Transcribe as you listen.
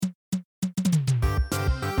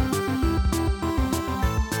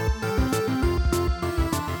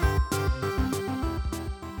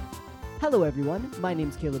Hello, everyone. My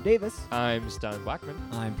name's Caleb Davis. I'm Stalyon Blackman.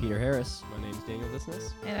 I'm Peter Harris. My name's Daniel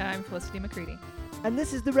Business. And I'm Felicity McCready. And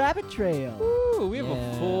this is the Rabbit Trail. Ooh, we have Yeah.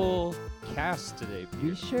 a full cast today. Peter.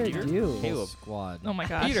 We sure Peter? do. Caleb. Squad. Oh my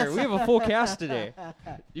gosh. Peter, we have a full cast today.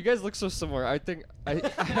 You guys look so similar. I think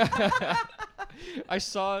I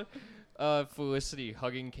saw Felicity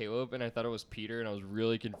hugging Caleb, and I thought it was Peter, and I was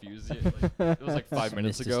really confused. It was like 5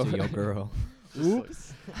 minutes ago. Your girl.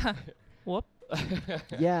 Oops. Whoop.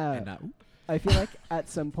 Yeah. And, I feel like at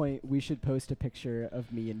some point we should post a picture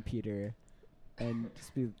of me and Peter and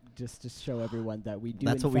just to show everyone that we do.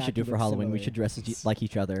 that's in what we fact should do for look Halloween. similar. We should dress like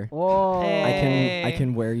each other. Oh. Hey. I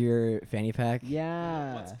can wear your fanny pack.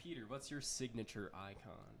 Yeah. What's Peter? What's your signature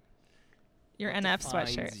icon? Your What NF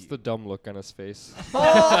defines sweatshirt. It's the dumb look on his face.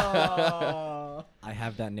 Oh. I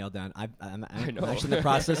have that nailed down. I'm know. actually in the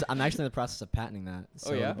process. I'm actually in the process of patenting that.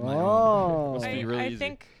 So yeah? my own. Oh. Must be really I easy.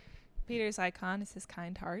 think Peter's icon is his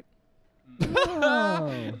kind heart.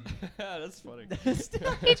 Oh. That's funny.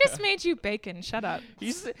 He just made you bacon. Shut up.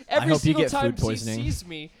 He's I every hope you single get time food he poisoning. sees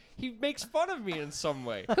me, he makes fun of me in some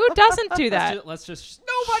way. Who doesn't do that? Let's just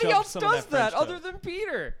Nobody shove else some of does French that other toast. than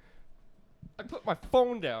Peter. I put my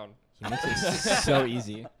phone down. He makes it so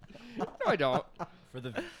easy. No, I don't. For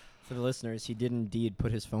the listeners, he did indeed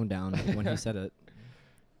put his phone down when he said it.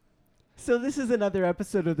 So this is another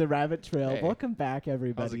episode of the Rabbit Trail. Hey. Welcome back, How's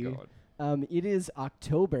everybody. it going? It is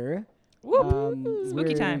October. Whoop. we're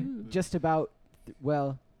Spooky time. Just about,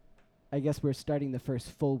 I guess we're starting the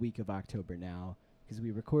first full week of October now because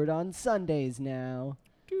we record on Sundays now.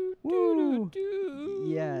 Woo.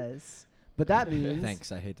 Yes. But that means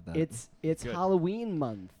Thanks, I hated that. it's Good. Halloween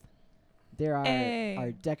month. There are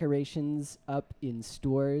Hey. decorations up in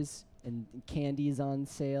stores and candies on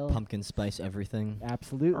sale. pumpkin spice everything.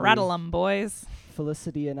 Absolutely. Rattle 'em, boys.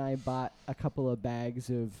 Felicity and I bought a couple of bags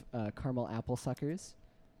of caramel apple suckers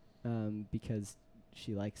because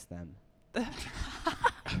she likes them.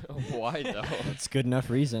 Why though? That's good enough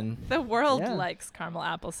reason. The world Yeah. likes caramel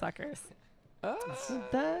apple suckers. So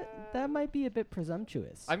that might be a bit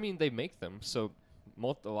presumptuous. I mean, they make them, so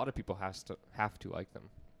a lot of people have to like them.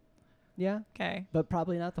 Yeah, Okay. but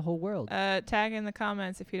probably not the whole world. Tag in the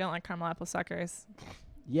comments if you don't like caramel apple suckers.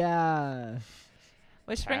 Yeah.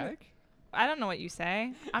 Which brings, I don't know what you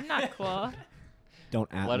say. I'm not cool.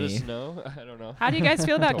 Don't at Let me. us know. I don't know. How do you guys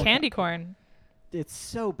feel about Don't. candy corn? It's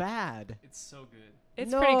so bad. It's so good.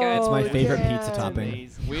 It's pretty good. It's my favorite Dan. pizza topping.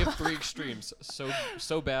 Amazing. We have three extremes.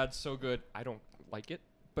 So bad, so good. I don't like it,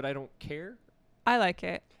 but I don't care. I like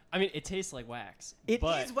it. I mean, it tastes like wax. It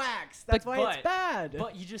but, is wax. That's why it's but- bad.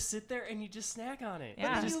 But you just sit there and you just snack on it.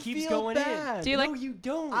 Yeah. And it You just keeps feel going bad. in. Do you no, like- you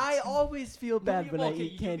don't. I always feel No, bad you- when okay, I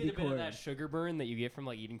eat you candy get a bit corn. of that sugar burn that you get from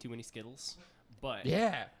like eating too many Skittles. But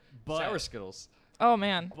Yeah. but Sour Skittles. Oh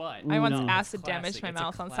man. but I once No. acid It's damaged classic. my It's a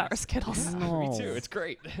mouth on sour classic. Skittles. No. Me too. It's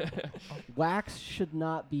great. Wax should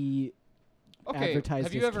not be Okay. advertised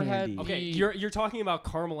Have you as ever candy. had? Okay, the- you're talking about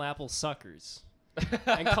caramel apple suckers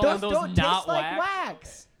and calling Those those don't not taste like wax.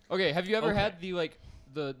 wax. Okay. Have you ever Okay. had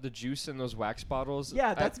the juice in those wax bottles?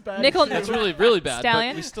 Yeah, that's bad. Nickel- That's really bad.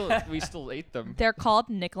 Stallion? But we still ate them. They're called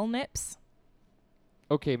nickel nips.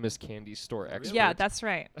 Okay, Miss Candy store expert. Yeah, that's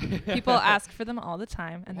right. People ask for them all the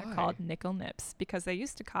time, and Why? they're called nickel nips because they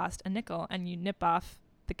used to cost a nickel, and you nip off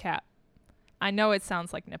the cap. I know it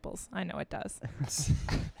sounds like nipples. I know it does.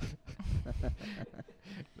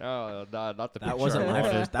 No, not the That picture wasn't I my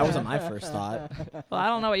wanted. first. That wasn't my first thought. Well, I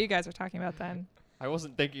don't know what you guys are talking about then. I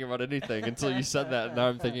wasn't thinking about anything until you said that. Now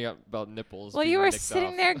I'm thinking about nipples. Well, being you were nicked sitting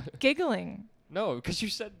off. there giggling. No, because you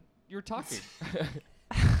said you were talking.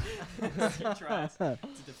 He tries to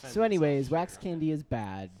defend So, anyways, himself. wax candy is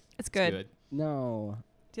bad. It's It's good. No.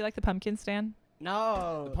 Do you like the pumpkin stand?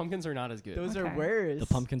 No. The pumpkins are not as good. Those Okay. are worse. The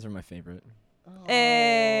pumpkins are my favorite. Oh.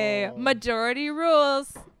 Hey, majority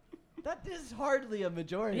rules. That is hardly a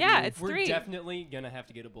majority. Yeah, it's We're 3. definitely gonna have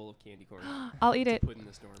to get a bowl of candy corn I'll eat to it. put in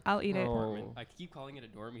this dorm. I'll eat it. Oh. Apartment. I keep calling it a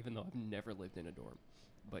dorm, even though I've never lived in a dorm.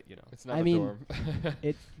 But you know, It's not I a mean, dorm.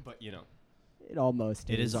 but you know, It almost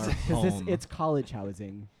It is our 'Cause home. it's college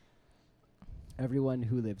housing. Everyone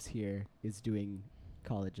who lives here is doing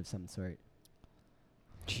college of some sort.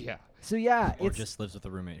 yeah. So yeah, Or it's just lives with a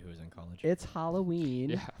roommate who is in college. it's Halloween.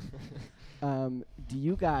 Yeah. Do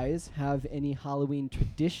you guys have any Halloween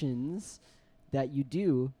traditions that you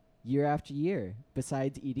do year after year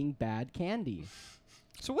besides eating bad candy?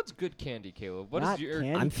 So what's good candy, Caleb? What Not is your?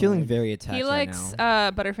 candy I'm feeling corn. very attached He right likes now.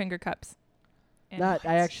 Butterfinger cups. And Not.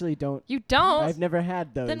 I actually don't. You don't? I've never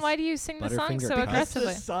had those. Then why do you sing the song Butterfinger so cups.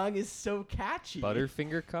 aggressively? The song is so catchy.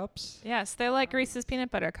 Butterfinger cups? Yes, they're like Reese's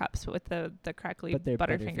peanut butter cups, but with the crackly But they're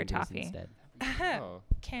Butterfinger Butterfingers toffee. instead. Oh.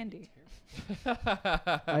 Candy.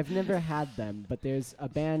 I've never had them, but there's a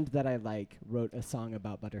band that I like wrote a song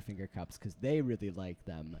about Butterfinger cups because they really like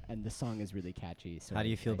them, and the song is really catchy. So How do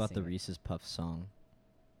you feel I about the sing it. Reese's Puffs song?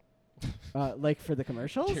 Like for the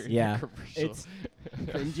commercials? During the Yeah. commercial. It's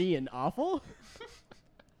cringy and awful.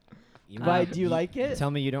 You Why, do you like it?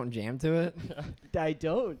 Tell me you don't jam to it? I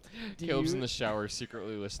don't. Do Caleb's you? in the shower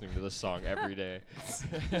secretly listening to this song every day.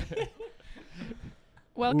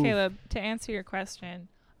 Well, Oof. Caleb, to answer your question,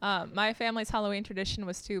 my family's Halloween tradition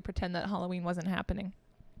was to pretend that Halloween wasn't happening.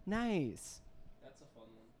 Nice. That's a fun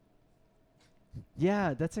one.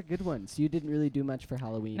 Yeah, that's a good one. So you didn't really do much for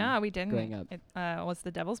Halloween. No, we didn't. growing up. It was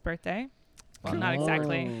the devil's birthday. Well, not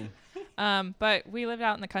exactly. But we lived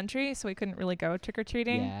out in the country, so we couldn't really go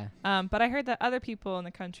trick-or-treating. Yeah. But I heard that other people in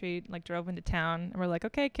the country like drove into town and were like,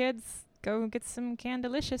 "Okay, kids, go get some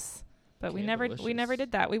Candelicious." But we never Candelicious.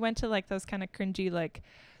 did that. We went to like those kind of cringy like,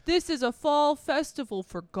 "This is a fall festival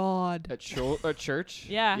for God." At church?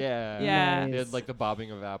 Yeah. Yeah. Yeah. They had like the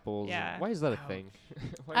bobbing of apples. Yeah. Why is that a thing?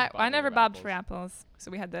 Why are you I bobbing never of bobbed apples? for apples,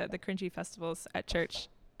 so we had the cringy festivals at church,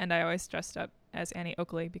 and I always dressed up as Annie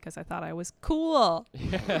Oakley because I thought I was cool.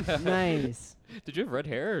 Nice. Did you have red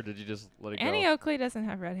hair or did you just let it Annie go? Oakley doesn't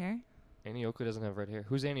have red hair. Annie Oakley doesn't have red hair.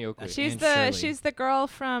 Who's Annie Oakley? She's Anne Shirley. She's the girl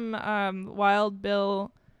from Wild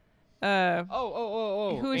Bill, who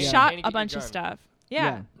Annie- shot Annie, a Get Your bunch of Gun. stuff.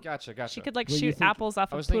 Yeah. Gotcha. She could like Well, you shoot think- apples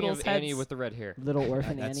off I of was thinking poodles' of heads. Annie with the red hair. Little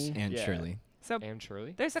orphan That's Annie. Anne Yeah. Shirley. So Anne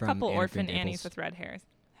Shirley? there's a From couple Anne orphan Green Annies Gables. with red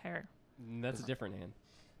hair. That's a different hand.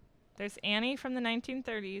 There's Annie from the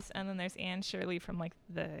 1930s, and then there's Anne Shirley from like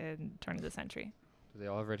the turn of the century. Do they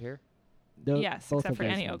all have red hair? Yes, both except of for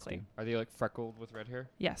those Annie ones Oakley. do. Are they like freckled with red hair?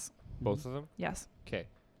 Yes. Both of them? Yes. Okay.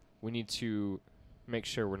 We need to make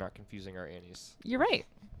sure we're not confusing our Annies. You're right.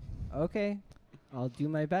 Okay. I'll do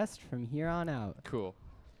my best from here on out. Cool.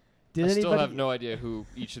 Did I anybody still have no idea who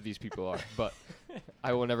each of these people are, but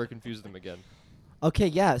I will never confuse them again. Okay,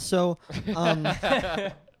 yeah. So,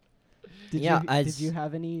 Did yeah, you did you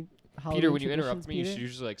have any Halloween Peter, when you traditions, interrupt me, you Peter? should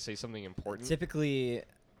usually like say something important. typically,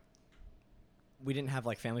 we didn't have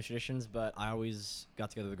like family traditions, but I always got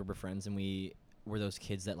together with a group of friends, and we were those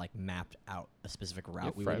kids that like mapped out a specific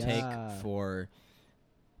route we would friends. take Yeah. for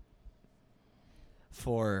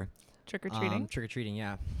Trick or treating. trick or treating.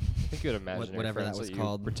 Yeah. I think you had imaginary whatever that friends was you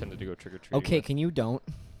called. pretended to go trick or treating. Okay, can you don't?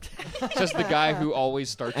 Just the guy who always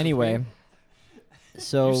starts. with Anyway, me.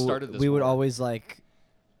 so started this we would war. always like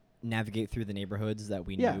navigate through the neighborhoods that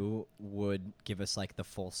we Yeah. knew would give us like the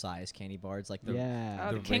full size candy bars, like the Yeah.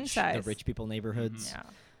 Oh, the king rich, size. the rich people neighborhoods, Yeah.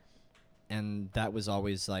 and that was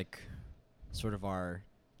always like sort of our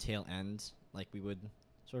tail end. Like we would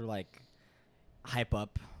sort of like hype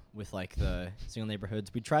up with like the single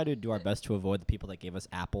neighborhoods. We try to do our best to avoid the people that gave us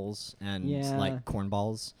apples and Yeah. like corn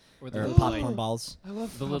balls Or or the popcorn balls. I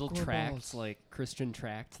love the little tracts, like Christian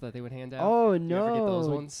tracts that they would hand out. Oh You ever get those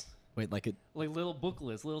no. ones? Wait, like it. Like little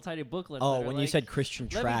booklets, little tiny booklets. Oh, that are when you like said Christian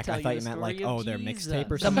 "Let me track, tell I you thought the you meant like, story of oh, their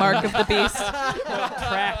mixtape or Jesus." The something. mark of the beast.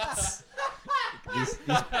 tracts.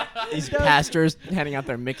 These pastors handing out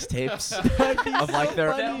their mixtapes of like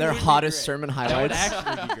their funny. their That would be hottest great. sermon That would highlights.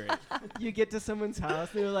 actually be great. You get to someone's house,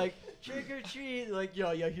 they're like, trick or treat. Like,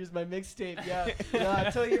 yo, here's my mixtape. Yeah,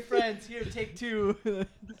 tell your friends. Here, take two.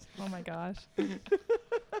 Oh my gosh.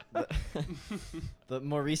 But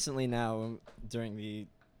more recently now, during the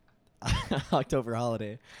October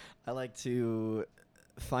holiday, I like to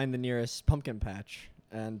find the nearest pumpkin patch,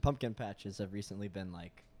 and pumpkin patches have recently been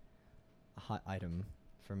like a hot item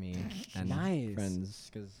for me and Nice. friends.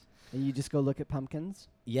 Because And you just go look at pumpkins.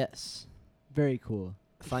 yes, Very cool.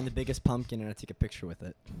 find the biggest pumpkin and I take a picture with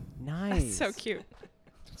it. Nice. That's so cute.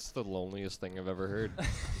 It's the loneliest thing I've ever heard.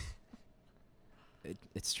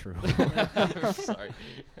 It's true. I'm sorry.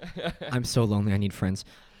 I'm so lonely. I need friends.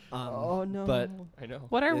 Oh no. but- I know.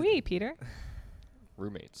 What are It- we, Peter?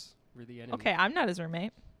 Roommates. We're the enemy. Okay, I'm not his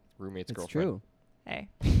roommate. Roommate's it's girlfriend. true. Hey.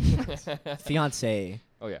 Fiance.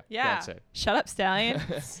 Oh yeah. Yeah. Fiancé. Shut up, Stallion.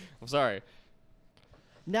 I'm sorry.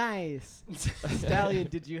 Nice. Stallion,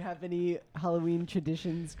 did you have any Halloween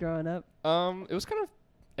traditions growing up? It was kind of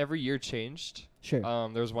every year changed. Sure.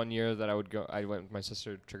 There was one year that I went with my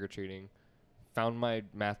sister trick or treating, found my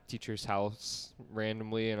math teacher's house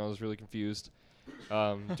randomly, and I was really confused.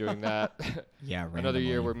 Doing that. Yeah. Another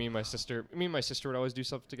year randomly. where me and my sister would always do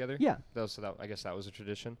stuff together. Yeah. I guess that was a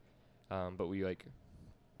tradition. But we like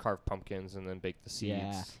carved pumpkins and then baked the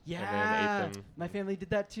seeds. Yeah. And Yeah. then ate them. My family did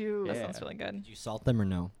that too. That Yeah. sounds really good. Did you salt them or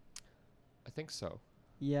no? I think so.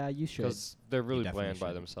 Yeah, you should. Because they're really You definitely bland by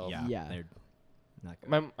should. themselves. Yeah. Yeah. They're not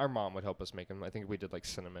good. Our mom would help us make them. I think we did like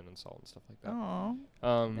cinnamon and salt and stuff like that. Oh.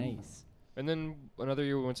 Um, Nice. And then another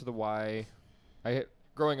year we went to the Y.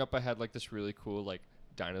 growing up, I had like this really cool like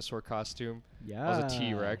dinosaur costume. Yeah. I was a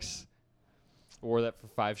T-Rex. Wore that for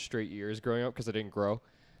 5 straight years growing up because I didn't grow.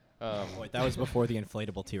 Wait, that was before the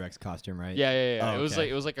inflatable T-Rex costume, right? Yeah. Oh,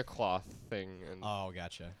 It was like a cloth thing, and Oh,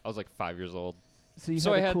 gotcha. I was like 5 years old. So you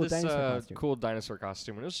So had I a had cool this dinosaur costume. cool dinosaur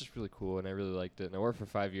costume, and it was just really cool, and I really liked it. And I wore it for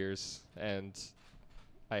 5 years, and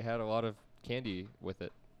I had a lot of candy with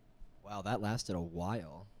it. Wow, that lasted a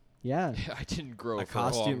while. Yeah. I didn't grow A for a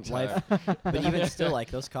long costume time. life. But even still,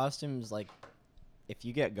 like, those costumes, like, if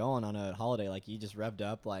you get going on a holiday, like, you just revved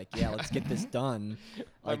up, like, yeah, let's get this done.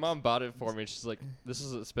 My Like, mom bought it for me. She's like, "This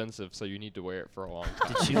is expensive, so you need to wear it for a long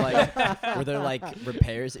time." did she, like, were there, like,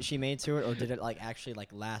 repairs that she made to it, or did it, like, actually, like,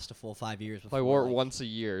 last a full 5 years before? I wore it like- once a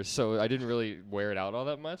year, so I didn't really wear it out all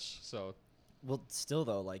that much. So Well, still,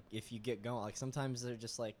 though, like, if you get going, like, sometimes they're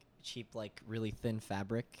just, like, cheap, like, really thin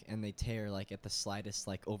fabric, and they tear, like, at the slightest,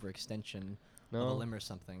 like, overextension of a no, limb or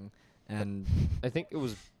something. And I think it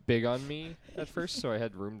was big on me at first, so I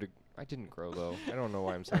had room to. I didn't grow though. I don't know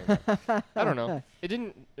why I'm saying that. I don't know. It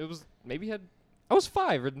didn't. It was maybe had. I was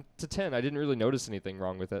 5 to 10. I didn't really notice anything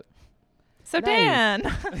wrong with it. So Nice.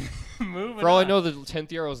 Dan, Moving For all I on. know, the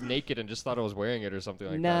 10th year I was naked and just thought I was wearing it or something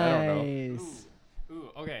like that. I don't know. Nice. Ooh,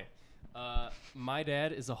 okay. My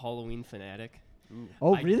dad is a Halloween fanatic.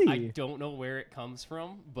 Oh, I really? don't know where it comes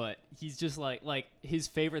from, but he's just like his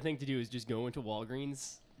favorite thing to do is just go into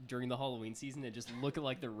Walgreens during the Halloween season and just look at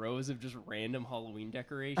like the rows of just random Halloween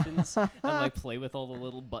decorations and like play with all the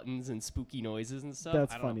little buttons and spooky noises and stuff.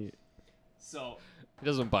 That's I don't know. funny. So He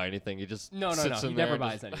doesn't buy anything. He just no, sits he in there never and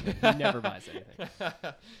buys just- anything. He never buys anything.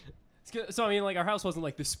 So I mean, like our house wasn't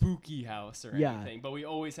like the spooky house or Yeah. anything, but we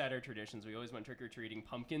always had our traditions. We always went trick or treating.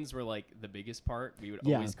 Pumpkins were like the biggest part. We would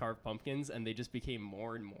Yeah. always carve pumpkins, and they just became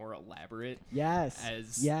more and more elaborate Yes.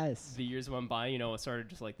 as Yes. the years went by. You know, it started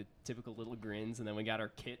just like the typical little grins, and then we got our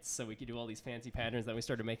kits so we could do all these fancy patterns. Then we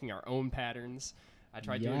started making our own patterns. I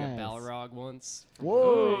tried doing a Yes. Balrog once.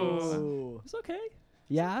 Whoa. It was okay.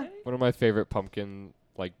 Yeah. Okay. One of my favorite pumpkin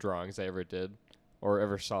like drawings I ever did or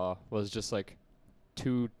ever saw was just like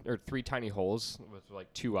 2 or 3 tiny holes with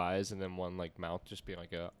like 2 eyes and then one like mouth just being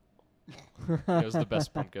like a. It was the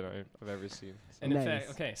best pumpkin I've ever seen. And in Nice. fact,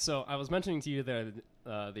 okay, so I was mentioning to you the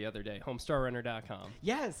other day, homestarrunner.com.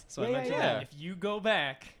 Yes. So yeah, I mentioned yeah. that if you go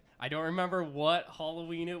back, I don't remember what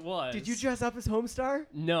Halloween it was. Did you dress up as Homestar?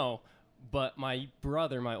 No, but my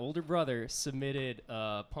older brother, submitted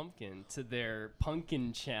a pumpkin to their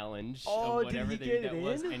pumpkin challenge Oh, of did whatever he they- get that it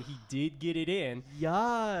was, in? and he did get it in.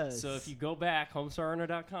 Yes. So if you go back,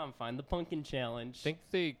 homestarrunner.com, find the pumpkin challenge. I think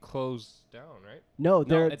they closed down, right? No,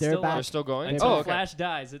 they're it's they're still back. They're still going. Until Oh, okay. Flash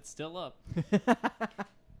dies, it's still up.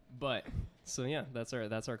 But so yeah, that's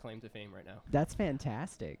our claim to fame right now. That's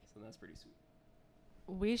fantastic. So that's pretty sweet.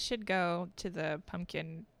 we should go to the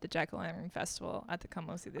Jack-o'-lantern festival at the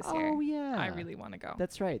Kamosi this year. Oh yeah. I really want to go.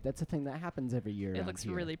 That's right. That's a thing that happens every year. It around looks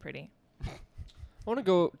here. really pretty. I want to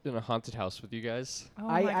go in a haunted house with you guys. Oh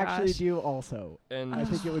I my actually gosh. do also. And I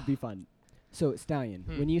think it would be fun. So, Stalyon,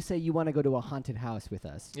 Hmm. when you say you want to go to a haunted house with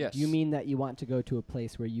us, Yes. do you mean that you want to go to a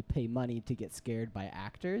place where you pay money to get scared by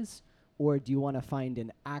actors? Or do you want to find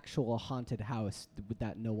an actual haunted house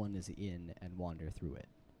that no one is in and wander through it?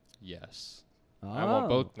 yes, Oh, I want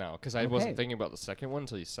both now because I Okay. wasn't thinking about the second one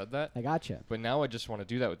until you said that. I gotcha. But now I just want to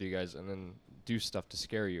do that with you guys and then do stuff to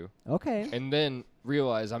scare you. Okay. And then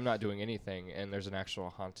realize I'm not doing anything and there's an actual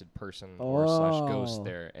haunted person or slash ghost Oh.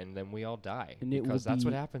 there and then we all die. And it Because will that's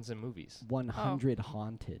what be happens in movies. 100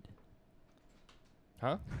 haunted.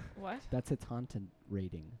 Huh? What? That's its haunted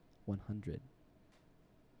rating. 100.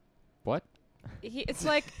 What? It's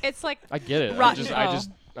like I get it. Rotten.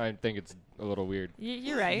 I think it's a little weird.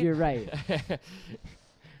 you're right. You're right.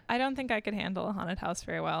 I don't think I could handle a haunted house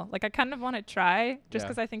very well. Like I kind of want to try just Yeah.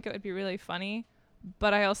 because I think it would be really funny,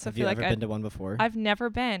 but I also Have feel you like ever been to one before? I've never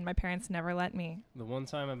been. My parents never let me. The one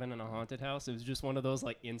time I've been in a haunted house, it was just one of those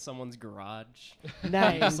like in someone's garage. You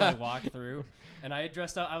Nice. just like walk through, and I had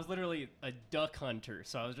dressed up. I was literally a duck hunter,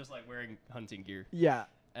 so I was just like wearing hunting gear, Yeah.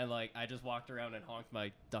 and like I just walked around and honked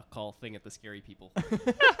my duck call thing at the scary people,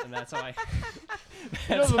 and that's how I.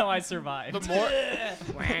 How I survived.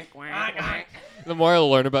 The more I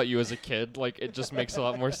learn about you as a kid, like it just makes a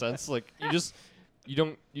lot more sense. Like you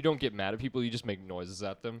don't get mad at people, you just make noises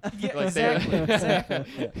at them. Yeah, Like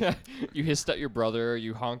exactly. you hissed at your brother,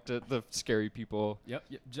 you honked at the scary people. Yep.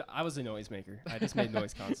 I was a noisemaker. I just made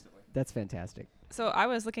noise constantly. That's fantastic. So I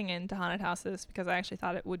was looking into haunted houses because I actually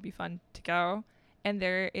thought it would be fun to go, and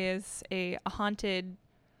there is a haunted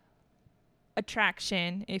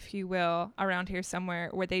attraction, if you will, around here somewhere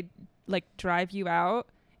where they like drive you out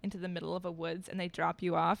into the middle of a woods and they drop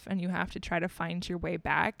you off and you have to try to find your way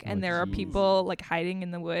back. And Oh, there are jeez. people like hiding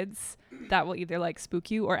in the woods that will either like spook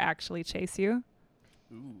you or actually chase you,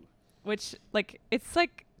 Ooh. which like it's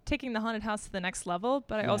like taking the haunted house to the next level.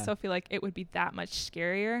 But I Yeah. also feel like it would be that much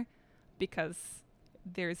scarier because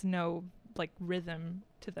there's no like rhythm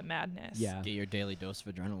to the madness. Yeah. Get your daily dose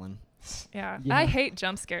of adrenaline. Yeah. Yeah. I hate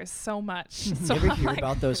jump scares so much. So you ever I'm hear like,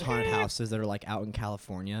 about those haunted houses that are like out in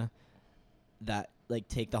California that like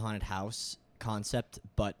take the haunted house concept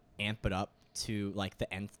but amp it up to like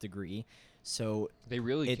the nth degree? So They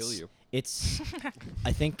really kill it's you. it's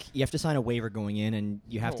I think you have to sign a waiver going in, and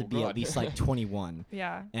you have to Oh, be God. at least like 21.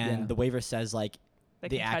 yeah. And Yeah. the waiver says like They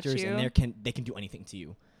the can touch actors in you. there they can do anything to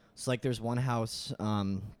you. So like there's one house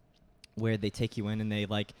where they take you in and they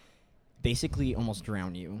like basically almost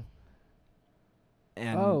drown you.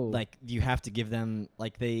 And Oh. like you have to give them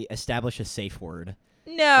like they establish a safe word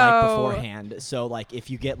No. like beforehand. So like if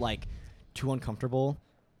you get like too uncomfortable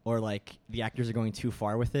or like the actors are going too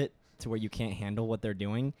far with it to where you can't handle what they're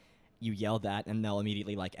doing, you yell that and they'll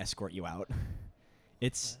immediately like escort you out.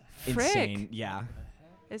 It's Frick. insane. Yeah.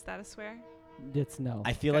 Is that a swear? It's no.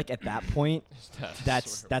 I feel like at that point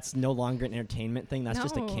That's that's no longer an entertainment thing. That's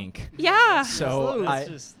just a No. kink. Yeah. So That's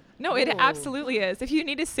I just No, it Whoa. absolutely is. If you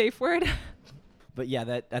need a safe word, but yeah,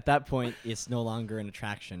 that at that point it's no longer an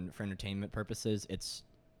attraction for entertainment purposes. It's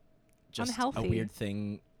just Unhealthy. a weird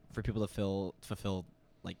thing for people to fulfill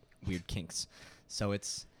like weird kinks. So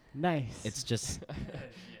it's nice. just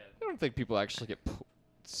I don't think people actually get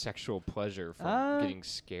sexual pleasure from Uh, getting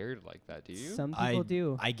scared like that. Do you? Some people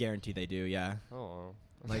do. I guarantee they do. Yeah. Oh,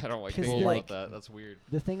 Like, I don't like 'cause thinking they're- about that. That's weird.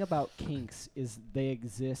 The thing about kinks is they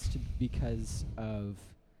exist because of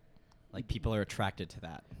Like people are attracted to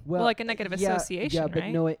that. Well, like a negative association, Yeah, but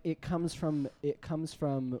right? no, it comes from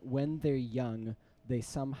when they're young, they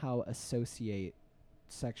somehow associate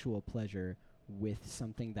sexual pleasure with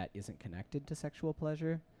something that isn't connected to sexual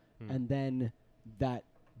pleasure, Hmm. and then that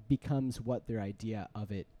becomes what their idea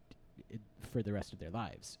of it for the rest of their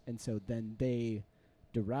lives. And so then they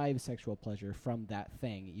derive sexual pleasure from that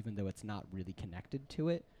thing, even though it's not really connected to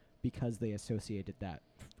it, because they associated that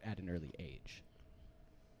at an early age.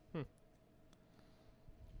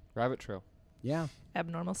 Rabbit trail. Yeah.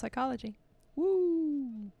 Abnormal psychology.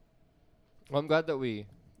 Woo. Well, I'm glad that we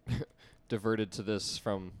diverted to this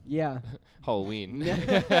from Yeah. Halloween. now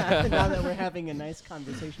that we're having a nice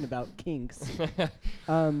conversation about kinks.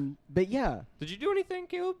 But yeah. Did you do anything,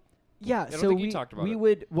 Caleb? Yeah, I don't so think you we, talked about we it.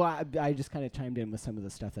 would, well, I just kind of chimed in with some of the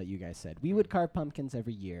stuff that you guys said. We would carve pumpkins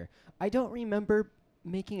every year. I don't remember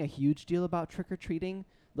making a huge deal about trick-or-treating,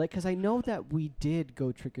 like, because I know that we did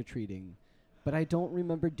go trick-or-treating, but I don't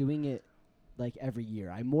remember doing it, like, every year.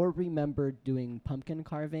 I more remember doing pumpkin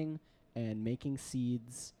carving and making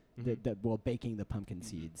seeds, baking the pumpkin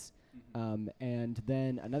seeds. And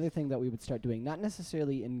then another thing that we would start doing, not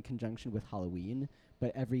necessarily in conjunction with Halloween,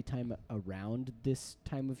 but every time around this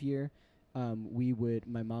time of year,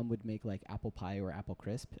 my mom would make like apple pie or apple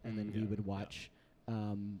crisp, and then we would watch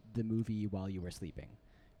the movie While You Were Sleeping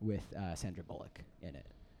with Sandra Bullock in it.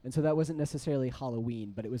 And so that wasn't necessarily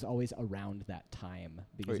Halloween, but it was always around that time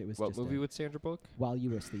because Wait, it was what just movie with Sandra Bullock? While You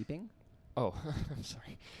Were Sleeping. Oh, I'm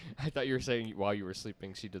sorry. I thought you were saying while you were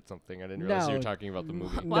sleeping she did something. I didn't realize you were No. talking about the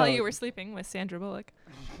movie. While No. you were sleeping with Sandra Bullock.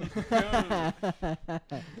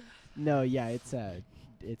 No, yeah, it's a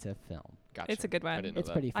film. Gotcha. It's a good I one. didn't know It's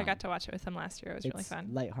that. pretty fun. I got to watch it with him last year. It was really It's fun.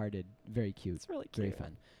 lighthearted, very cute. It's really cute. Very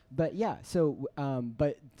fun. But yeah, so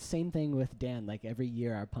but same thing with Dan. Like every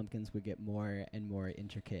year, our pumpkins would get more and more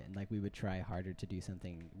intricate, and like we would try harder to do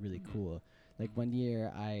something really cool. Like one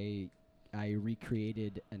year, I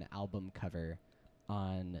recreated an album cover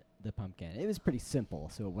on the pumpkin. It was pretty simple,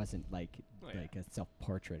 so it wasn't like like a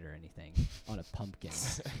self-portrait or anything on a pumpkin.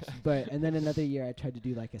 And then another year, I tried to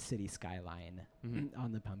do like a city skyline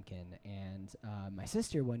on the pumpkin. And my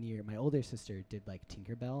sister one year, my older sister, did like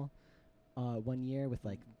Tinkerbell one year with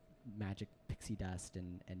like magic pixie dust,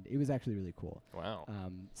 and it was actually really cool. Wow.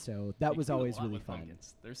 So that You was can do a always lot really with fun.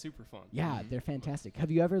 pumpkins. They're super fun. Yeah, they're fantastic. Have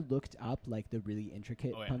you ever looked up like the really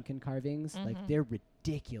intricate Oh, yeah. pumpkin carvings? Like Mhm. they're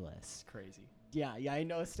ridiculous. It's crazy. Yeah, I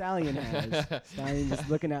know Stalyon has. Stalyon was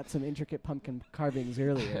looking at some intricate pumpkin carvings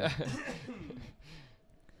earlier.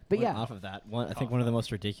 But yeah. Off of that, I think one of the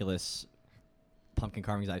most ridiculous pumpkin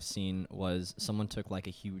carvings I've seen was someone took like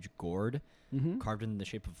a huge gourd, Mm-hmm. carved it in the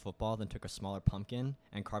shape of a football, then took a smaller pumpkin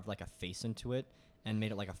and carved like a face into it and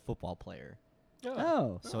made it like a football player.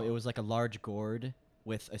 Oh. So it was like a large gourd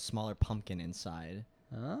with a smaller pumpkin inside.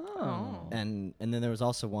 Oh. And then there was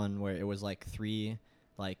also one where it was like 3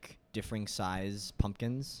 like differing size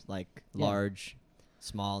pumpkins, like Yeah. large,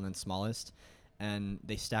 small, and then smallest. and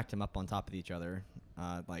they stacked them up on top of each other,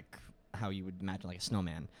 like how you would imagine like a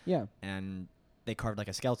snowman. Yeah. And they carved like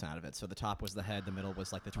a skeleton out of it. So the top was the head, the middle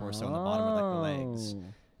was like the torso, and the bottom were like the legs.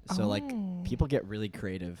 So like people get really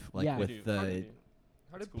creative, like Yeah. with They do. the.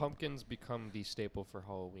 How did pumpkins become the staple for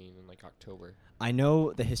Halloween in like October? I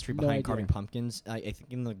know the history No behind idea. carving pumpkins. I think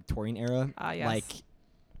in the Victorian era, Yes. like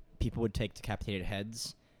people would take decapitated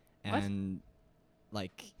heads What? and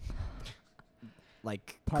like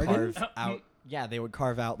Pardon? carve out. Yeah, they would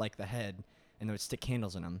carve out like the head, and they would stick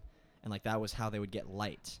candles in them, and like that was how they would get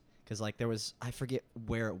light. Because like there was, I forget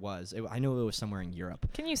where it was. I know it was somewhere in Europe.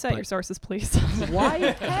 Can you cite your but- sources, please? Why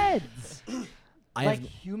heads? I Like have,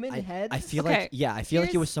 human I, heads? I feel Okay, like I feel like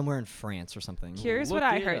it here's- was somewhere in France or something. Here's what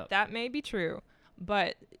Look I it heard. up. That may be true,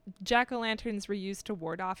 but jack-o'-lanterns were used to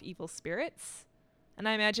ward off evil spirits. And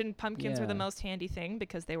I imagine pumpkins were the Yeah. most handy thing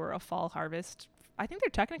because they were a fall harvest. I think they're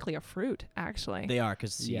technically a fruit, actually. They are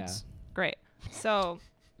because Yeah. seeds. Great. So,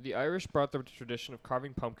 The Irish brought the tradition of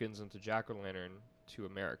carving pumpkins into jack-o'-lantern to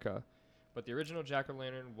America, but the original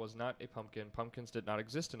jack-o'-lantern was not a pumpkin. Pumpkins did not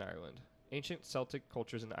exist in Ireland. Ancient Celtic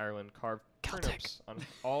cultures in Ireland carved turnips on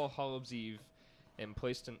All Hallows Eve and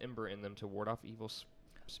placed an ember in them to ward off evil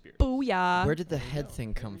spirits. booyah. Where did the head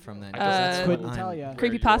thing come from then? 'Cause Uh, that's what Couldn't I'm- tell ya. Where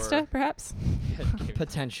Creepy pasta, your perhaps? head came from.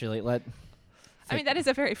 Potentially, let. I mean, that is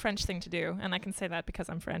a very French thing to do, and I can say that because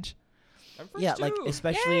I'm French. I'm French Yeah, like too.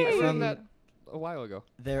 especially Yay! I learned from that a while ago.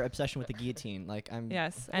 their obsession with the guillotine. Like I'm.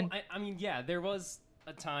 Yes, Well, and I mean, yeah, there was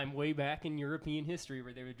a time way back in European history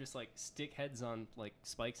where they would just like stick heads on like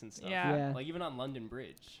spikes and stuff. Yeah. Yeah. Like even on London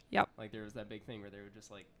Bridge. Yep. Like there was that big thing where they would just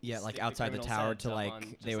like Yeah, like stick outside the criminals' tower heads to up like on, they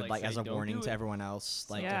just, would like as a say, "Don't warning do to it." everyone else,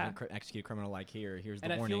 like Yeah. execute a criminal. Like here's the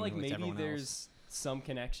And I warning. feel like with maybe everyone there's else. some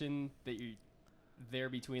connection that you there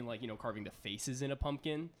between like carving the faces in a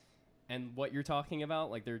pumpkin and what you're talking about.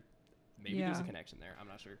 Like there's Yeah. a connection there. I'm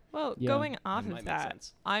not sure. well, Yeah. going off It of might make that,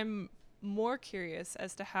 sense. I'm more curious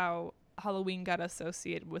as to how Halloween got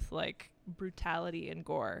associated with like brutality and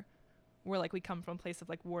gore, where like we come from a place of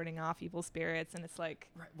like warding off evil spirits, and it's like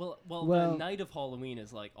Right. Well, Well- the night of Halloween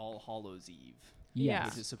is like All Hallows Eve, Yeah.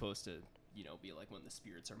 which is supposed to be like when the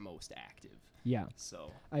spirits are most active. Yeah.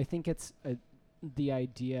 So I think it's the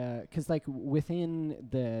idea, because like within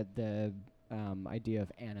the idea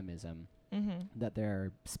of animism, that there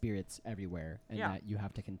are spirits everywhere and Yeah. that you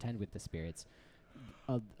have to contend with the spirits.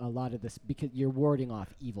 A lot of this, because you're warding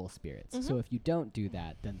off evil spirits. So Mhm. if you don't do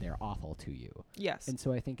that, then they're awful to you. yes, And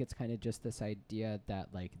so I think it's kind of just this idea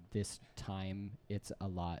that like this time it's a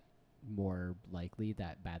lot more likely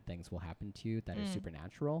that bad things will happen to you that are Mm.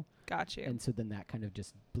 supernatural. got you. And so then that kind of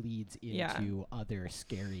just bleeds Yeah. into other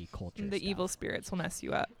scary culture The stuff. evil spirits will mess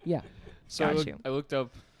you up. Yeah. So Got you. I looked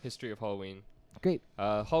up history of Halloween. Great.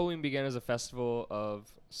 Halloween began as a festival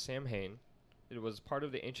of Samhain. It was part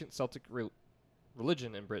of the ancient Celtic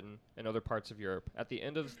religion in Britain and other parts of Europe. At the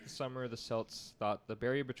end of the summer, the Celts thought the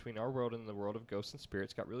barrier between our world and the world of ghosts and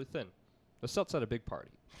spirits got really thin. The Celts had a big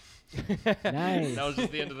party. Nice. That was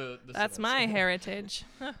just the end of the That's sentence. my heritage.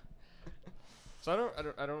 So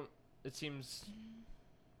I don't. It seems.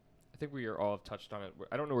 I think we are all have touched on it.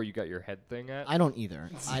 I don't know where you got your head thing at. I don't either.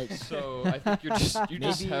 So I think you just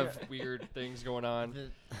Maybe- have weird things going on.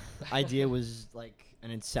 The idea was like an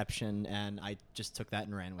inception, and I just took that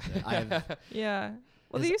and ran with it. I've, Yeah.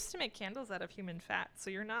 Well, Is- they used to make candles out of human fat, so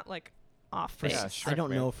you're not like off for base. Yeah, I Shrek, don't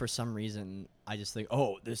man. know, for some reason I just think,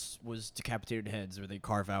 oh, this was decapitated heads, or they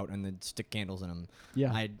carve out and then stick candles in them.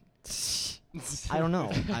 Yeah. I don't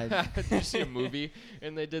know. Did you see a movie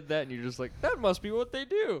and they did that and you're just like, that must be what they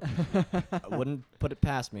do. I wouldn't put it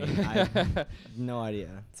past me. I have no idea.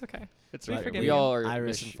 It's okay. It's We right. forgive We you. all are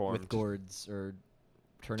Irish misinformed. with gourds or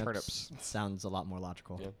turnips. Turnips. Sounds a lot more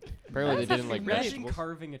logical. Yeah. Apparently they That's didn't like Imagine vegetables.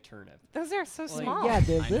 carving a turnip. Those are so Like- small. Yeah,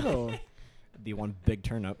 they're I know. little. The one big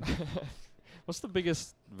turnip. What's the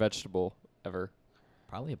biggest vegetable ever?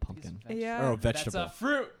 Probably a pumpkin. Yeah. Or a That's vegetable. a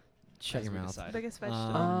fruit. Shut As your we mouth. decided. Biggest vegetable.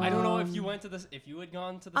 I don't know if you went to this. If you had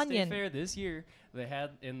gone to the Onion. state fair this year, they had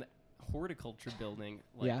in the horticulture building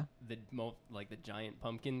like Yeah. the the giant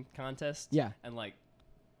pumpkin contest. Yeah. And like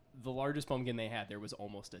the largest pumpkin they had, there was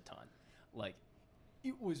almost a ton. Like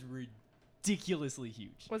it was ridiculously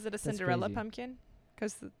huge. Was it a That's Cinderella crazy. pumpkin?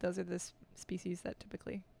 Because those are the species that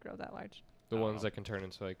typically grow that large. The I don't ones know. that can turn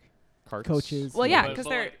into like carts. Coaches. Well, yeah, But- because but,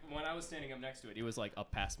 they're. like, when I was standing up next to it, it was like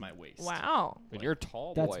up past my waist. Wow. And you're a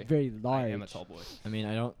tall That's boy. very large. I am a tall boy. I mean,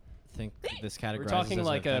 I don't think this categorizes We're talking as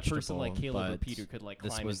like a, a person like vegetable, Caleb or but Peter could like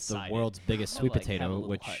This climb was the inside world's biggest and, sweet like, have a potato, little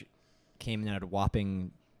which hut. came in at a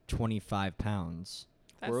whopping 25 pounds.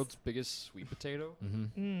 That's World's biggest sweet potato.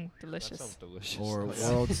 Mm-hmm. Mm, That delicious. sounds delicious. Or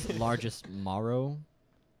world's largest marrow.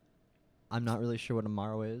 I'm not really sure what a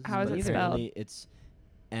marrow is. How is but it spelled? apparently it's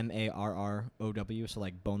MARROW, so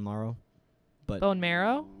like bone marrow. But Bone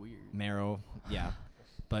marrow? Weird. marrow, yeah.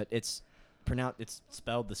 But it's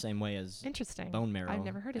spelled the same way as Interesting. bone marrow. I've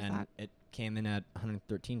never heard of and that. it came in at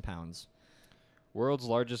 113 pounds. World's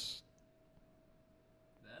largest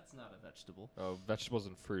That's not a vegetable. vegetables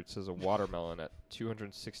and fruits is a watermelon at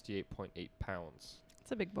 268.8 pounds.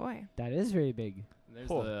 It's a big boy. That is very big. There's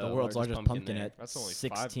Oh, the world's largest pumpkin there. at That's only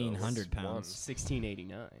 1,600 5, though. pounds.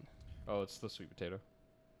 1689. Oh, it's the sweet potato.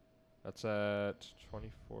 That's at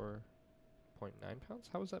 24.9 pounds.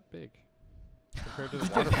 How is that big compared to the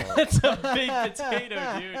watermelon? That's a big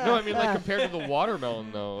potato, dude. No, I mean like compared to the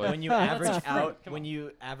watermelon though. Like, When you That's average a fruit. out, Come when on.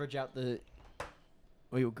 you average out the,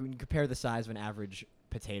 when you compare the size of an average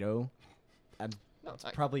potato, no, it's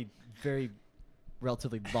probably very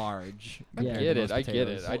relatively large. I compared get to it, most I get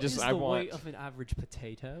potatoes. it. I just- What is I the want- weight of an average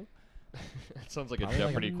potato? It sounds like a Probably like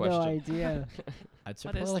a- Jeopardy No question. idea. I'd say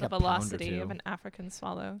What is probably like the a pound or velocity two. of an African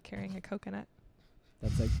swallow carrying a coconut?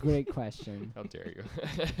 That's a great question. How dare you?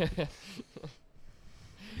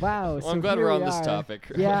 Wow. Well, so I'm glad here we're on we this are.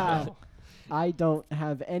 topic. Yeah. I don't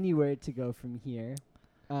have anywhere to go from here.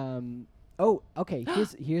 Oh, okay.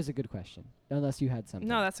 Here's a good question. Unless you had something.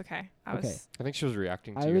 No, that's okay. I Okay. was. I think she was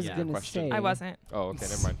reacting to I your was Yeah. gonna question. say. I wasn't. Oh, okay,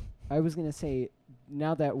 never mind. I was gonna say,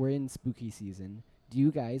 now that we're in spooky season, do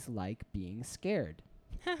you guys like being scared?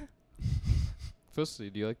 Felicity,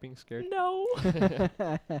 do you like being scared? No.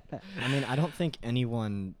 I mean, I don't think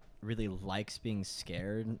anyone really likes being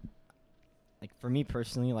scared. Like for me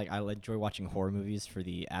personally, like I enjoy watching horror movies for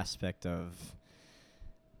the aspect of,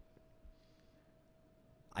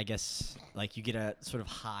 I guess, like you get a sort of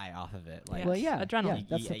high off of it. Like Yes. Well, yeah, Adrenaline. yeah,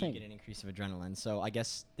 that's the you thing. get an increase of adrenaline. So I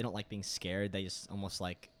guess they don't like being scared. They just almost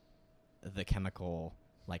like the chemical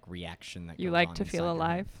like reaction that You goes like on to feel inside your head.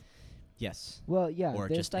 alive? Yes. Well, yeah. Or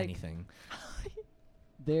there's just like, anything.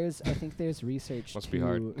 I think there's research Must to be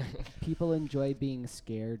hard. people enjoy being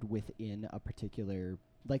scared within a particular,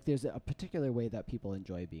 like there's a particular way that people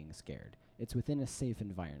enjoy being scared. It's within a safe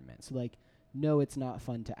environment. So like, no, it's not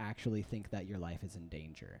fun to actually think that your life is in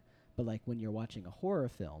danger. But like when you're watching a horror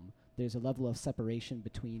film, there's a level of separation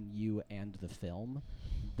between you and the film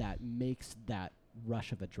that makes that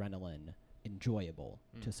rush of adrenaline enjoyable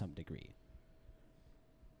to some degree.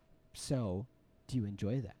 So, do you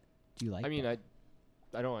enjoy that? Do you like I mean, that?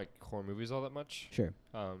 I don't like horror movies all that much. Sure.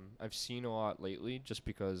 I've seen a lot lately just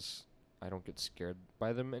because I don't get scared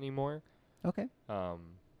by them anymore. Okay. I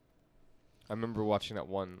remember watching that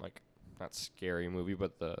one, like, not scary movie,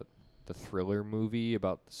 but the thriller movie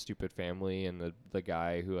about the stupid family and the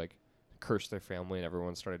guy who, like, cursed their family and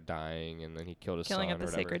everyone started dying and then he killed his Killing son of the or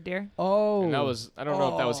whatever. sacred deer. Oh. And that was, I don't know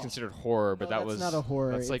if that was Oh. considered horror, but No, that was not a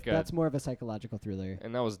horror. That's like that's more of a psychological thriller.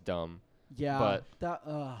 and that was dumb. Yeah. but- that.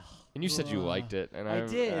 And you said you liked it, and I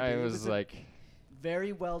did. I It was was a like,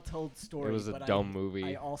 very well told story. it was a but dumb movie.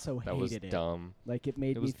 I also that was hated it. dumb, Like it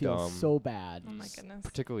made It me was feel dumb. so bad. Oh my goodness.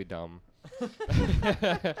 particularly dumb.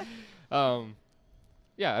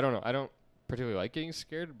 Yeah, I don't know. I don't particularly like getting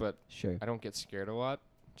scared, but Sure. I don't get scared a lot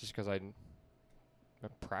just because I'm a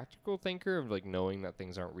practical thinker of like knowing that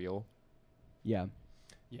things aren't real. Yeah.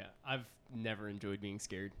 Yeah, I've never enjoyed being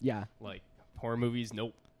scared. Yeah. Like horror movies,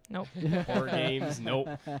 nope. Nope. Horror games, nope.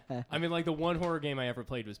 I mean, like the one horror game I ever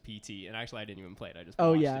played was PT, and actually I didn't even play it. I just Oh,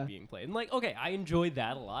 watched yeah. it being played. And like, okay, I enjoyed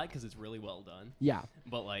that a lot because it's really well done. Yeah.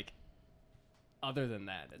 But like, other than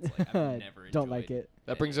that, it's like I've never enjoyed. Don't like it.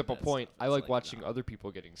 That brings up a that point. stuff. I It's like watching nah. other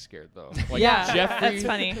people getting scared though. Like Yeah, Jeffrey that's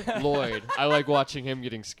funny. Lloyd. I like watching him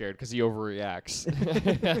getting scared because he overreacts.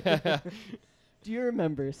 Do you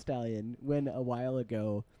remember, Stalyon, when a while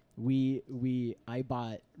ago I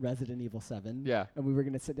bought Resident Evil 7? Yeah. And we were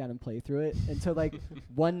gonna sit down and play through it. And so like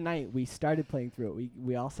one night we started playing through it.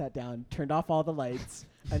 We all sat down, turned off all the lights,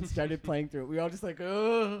 and started playing through it. We all just like,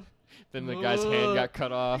 ugh. Then the guy's hand got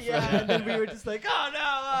cut off. Yeah, and then we were just like, oh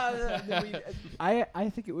no! And then I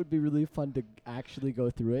think it would be really fun to actually go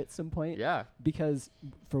through it at some point. Yeah. Because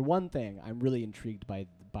for one thing, I'm really intrigued by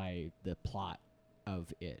the plot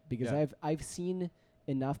of it because Yeah. I've seen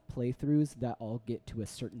enough playthroughs that all get to a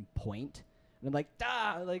certain point, and I'm like,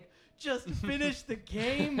 like just finish the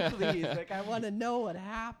game, please. Like I want to know what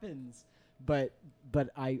happens. But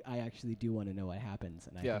I actually do want to know what happens,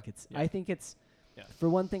 and Yeah. I think it's Yeah. for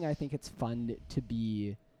one thing, I think it's fun to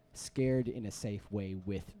be scared in a safe way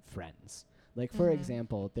with friends. Like, for Mhm.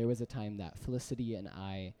 example, there was a time that Felicity and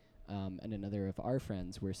I and another of our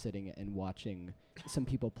friends were sitting and watching some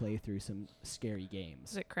people play through some scary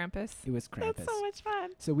games. Is it Krampus? It was Krampus. That's so much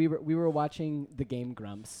fun. So we were watching the game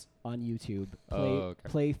Grumps on YouTube Oh, okay.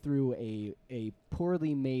 play through a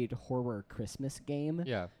poorly made horror Christmas game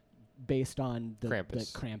Yeah. based on the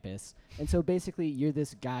Krampus. And so basically you're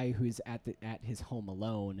this guy who's at his home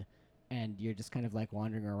alone, and you're just kind of like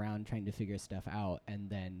wandering around trying to figure stuff out, and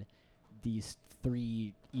then these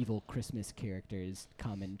 3 evil Christmas characters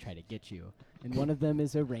come and try to get you. And one of them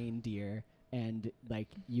is a reindeer, and like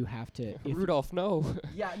you have to Rudolph, no.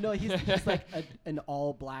 Yeah, no, he's like an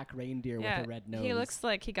all black reindeer with a red nose. He looks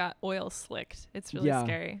like he got oil slicked. It's really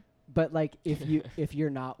scary. But like if you're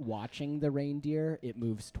not watching the reindeer, it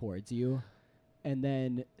moves towards you. And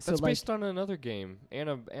then so that's like based on another game.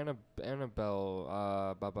 Annabelle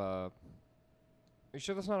Baba. Are you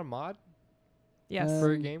sure that's not a mod? Yes.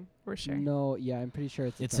 For a game? We're sure. No, yeah, I'm pretty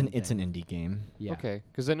sure It's an indie game. Yeah. Okay,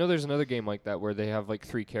 because I know there's another game like that where they have like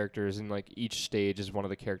 3 characters, and like each stage is one of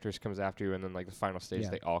the characters comes after you, and then like the final stage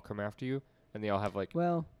they all come after you, and they all have like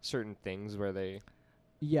certain things where they.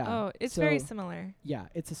 Yeah. Oh, it's very similar. Yeah,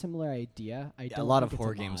 it's a similar idea. A lot of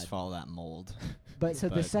horror games follow that mold. But so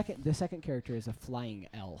the second character is a flying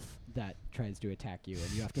elf that tries to attack you,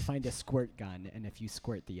 and you have to find a squirt gun, and if you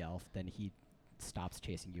squirt the elf, then he stops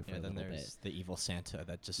chasing you for a little bit. Then there's the evil Santa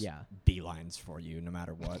that just beelines for you no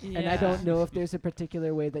matter what. And I don't know if there's a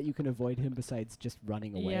particular way that you can avoid him besides just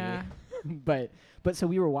running away. Yeah. but so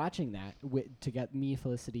we were watching that to get me,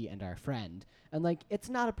 Felicity, and our friend, and like it's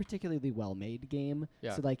not a particularly well-made game,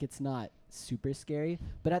 so like it's not super scary.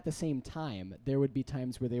 But at the same time, there would be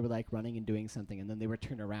times where they were like running and doing something, and then they would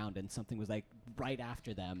turn around and something was like right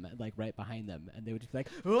after them, like right behind them, and they would just be like,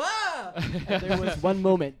 "Whoa!" And there was one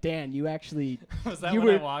moment, Dan, you actually was that you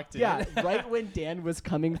when were, I walked in? Yeah, right when Dan was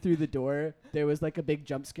coming through the door, there was like a big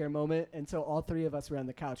jump scare moment, and so all 3 of us were on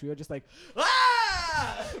the couch. We were just like, "Ah!"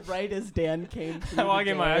 Right as Dan came through. I walk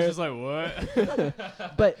in, my eyes just like,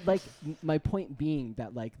 what? But like my point being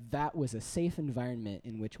that like that was a safe environment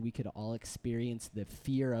in which we could all experience the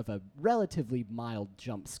fear of a relatively mild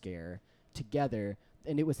jump scare together,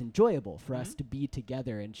 and it was enjoyable for us to be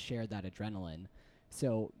together and share that adrenaline.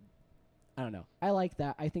 So I don't know. I like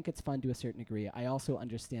that. I think it's fun to a certain degree. I also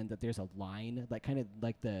understand that there's a line, like kind of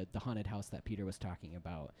like the haunted house that Peter was talking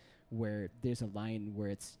about, where there's a line where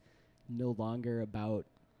it's no longer about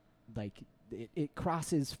like it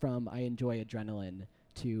crosses from I enjoy adrenaline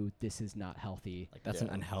to this is not healthy. Like that's an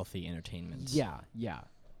unhealthy entertainment. Yeah.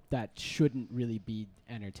 That shouldn't really be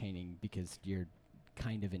entertaining because you're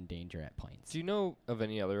kind of in danger at points. Do you know of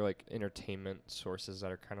any other like entertainment sources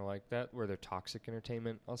that are kind of like that, where they're toxic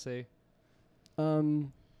entertainment, I'll say?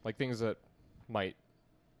 Like things that might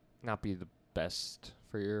not be the best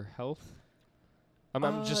for your health?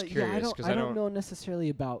 I'm just curious because I don't know necessarily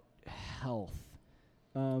about health.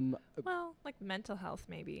 Well, like mental health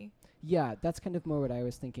maybe. Yeah, that's kind of more what I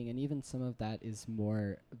was thinking, and even some of that is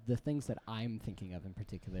more the things that I'm thinking of in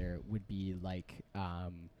particular would be like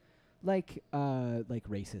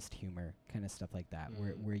racist humor, kind of stuff like that,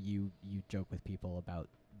 where you joke with people about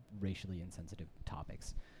racially insensitive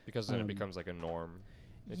topics. Because then it becomes like a norm.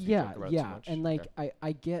 If you joke about too much. And like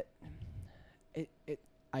I get it.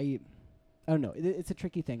 I don't know. It's a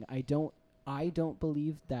tricky thing. I don't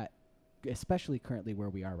believe that, especially currently where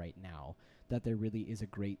we are right now, that there really is a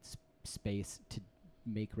great space to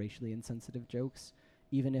make racially insensitive jokes,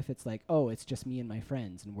 even if it's like, oh, it's just me and my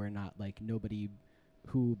friends, and we're not like nobody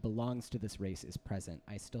who belongs to this race is present.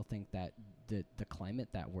 I still think that the climate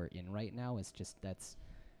that we're in right now is just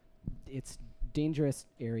it's dangerous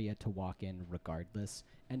area to walk in regardless,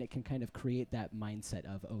 and it can kind of create that mindset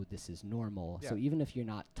of, oh, this is normal. So even if you're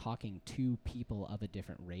not talking to people of a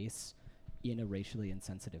different race in a racially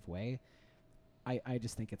insensitive way, I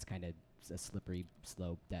just think it's kind of a slippery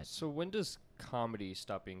slope. So when does comedy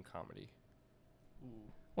stop being comedy?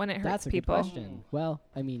 When it hurts That's a people. good question. Well,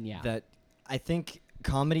 I mean, yeah. That I think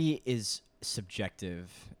comedy is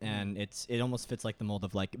subjective, and it almost fits like the mold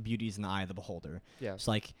of like beauty's in the eye of the beholder. Yeah. It's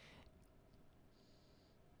like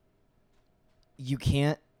you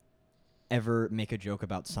can't ever make a joke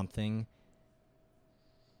about something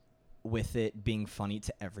with it being funny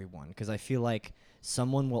to everyone, because I feel like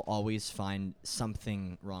someone will always find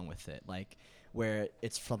something wrong with it, like where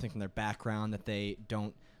it's something from their background that they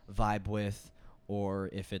don't vibe with, or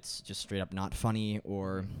if it's just straight up not funny,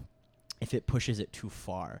 or if it pushes it too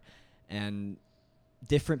far. And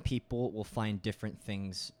different people will find different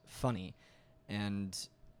things funny, and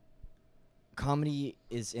comedy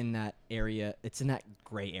is in that area. It's in that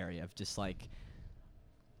gray area of just like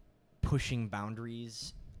pushing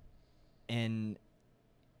boundaries, and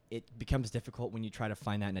it becomes difficult when you try to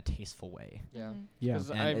find that in a tasteful way. Yeah. Mhm. Yeah.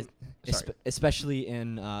 'Cause And especially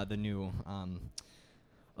in the new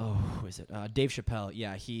who is it? Dave Chappelle.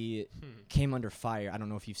 Yeah, he came under fire. I don't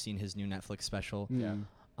know if you've seen his new Netflix special. Yeah.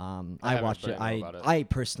 I haven't, watched but it. I know about it. I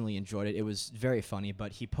personally enjoyed it. It was very funny,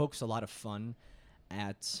 but he pokes a lot of fun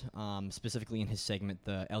at specifically in his segment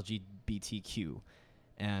the LGBTQ,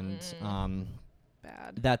 and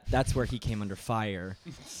Bad. that's where he came under fire,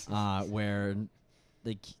 where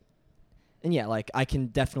like, and yeah, like I can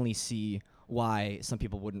definitely see why some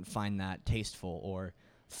people wouldn't find that tasteful or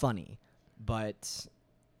funny,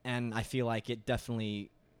 and I feel like it definitely,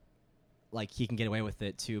 like he can get away with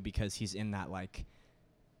it too because he's in that like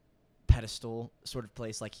pedestal sort of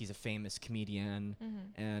place, like he's a famous comedian,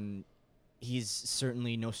 and he's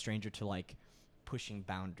certainly no stranger to like pushing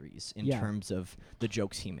boundaries in terms of the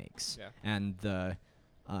jokes he makes and the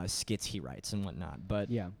skits he writes and whatnot. But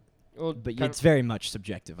Well, but kind it's very much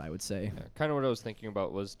subjective, I would say. kind of what I was thinking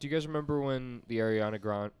about was, do you guys remember when the Ariana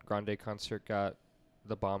Grande concert got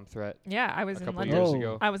the bomb threat Yeah, I was a in couple London. years Oh.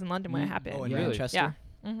 ago? I was in London when it Mm. happened. Oh, in Really? Manchester?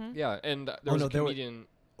 Yeah. Mm-hmm. Yeah, and there was a no, comedian.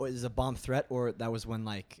 Or is it a bomb threat, or that was when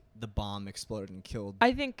like the bomb exploded and killed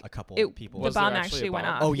I think a couple people? Was the there bomb actually actually a went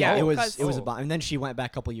bomb? off. Oh yeah, it was 'cause- a bomb, and then she went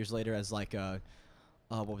back a couple years later as like a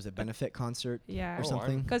what was it, benefit concert Yeah. or Oh,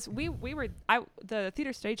 something? Because we were the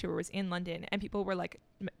theater study tour was in London, and people were like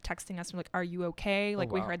texting us and like, "Are you okay?"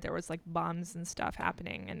 Like we wow. heard there was like bombs and stuff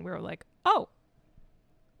happening, and we were like, "Oh,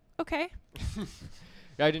 okay."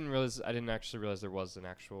 Yeah, I didn't actually realize there was an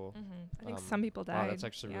actual. I think some people died. Wow, that's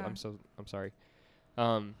actually yeah. I'm sorry.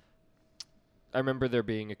 I remember there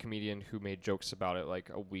being a comedian who made jokes about it like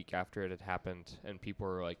a week after it had happened, and people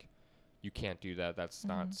were like, "You can't do that. That's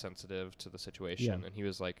not sensitive to the situation." Yeah. And he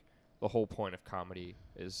was like, "The whole point of comedy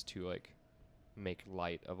is to like make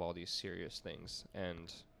light of all these serious things,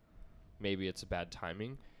 and maybe it's a bad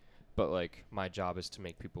timing, but like my job is to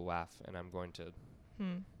make people laugh, and I'm going to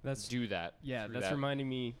That's do that." Yeah, through that's that. reminding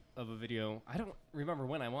me of a video. I don't remember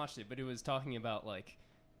when I watched it, but it was talking about like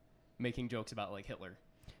making jokes about like Hitler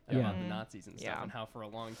and Yeah. about the Nazis and stuff, Yeah. and how for a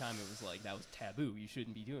long time it was like that was taboo. You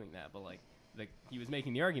shouldn't be doing that. But like he was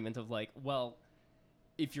making the argument of like, well,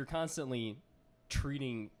 if you're constantly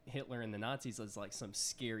treating Hitler and the Nazis as like some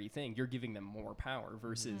scary thing, you're giving them more power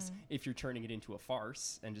versus if you're turning it into a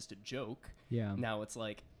farce and just a joke. Yeah. Now it's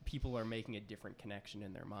like people are making a different connection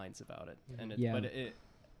in their minds about it, and Yeah. but it.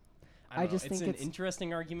 I just it's think an it's-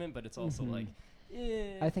 interesting argument, but it's also like,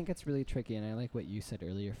 I think it's really tricky, and I like what you said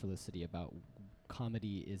earlier, Felicity, about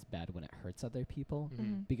comedy is bad when it hurts other people.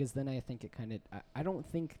 Because then I think it kind of, I don't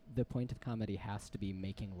think the point of comedy has to be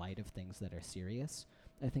making light of things that are serious.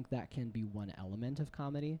 I think that can be one element of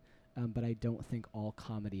comedy, but I don't think all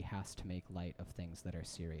comedy has to make light of things that are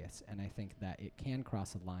serious. And I think that it can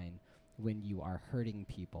cross a line when you are hurting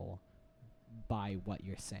people by what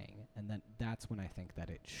you're saying, and then that's when I think that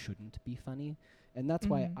it shouldn't be funny. And that's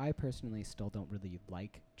why I personally still don't really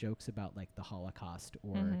like jokes about like the Holocaust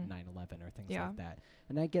or 9/11 or things like that.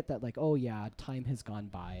 And I get that, like, oh yeah, time has gone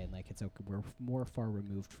by and like it's okay, we're more far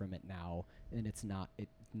removed from it now, and it's not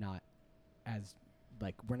as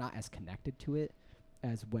like we're not as connected to it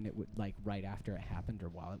as when it would like right after it happened or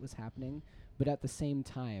while it was happening. But at the same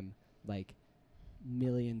time, like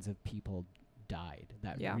millions of people died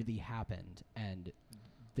that really happened, and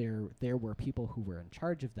there were people who were in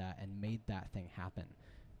charge of that and made that thing happen.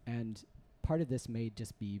 And part of this may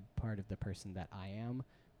just be part of the person that I am,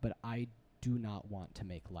 but I do not want to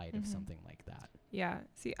make light of something like that. Yeah.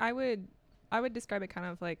 See, I would describe it kind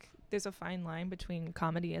of like there's a fine line between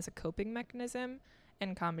comedy as a coping mechanism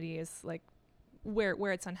and comedy is like where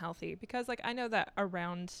it's unhealthy, because like I know that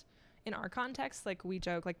around in our context, like we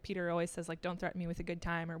joke, like Peter always says like, don't threaten me with a good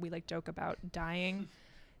time, or we like joke about dying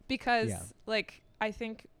because like I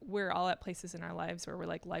think we're all at places in our lives where we're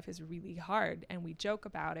like, life is really hard, and we joke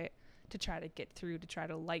about it to try to get through, to try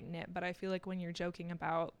to lighten it. But I feel like when you're joking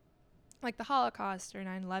about like the Holocaust or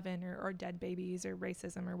 9/11 or dead babies or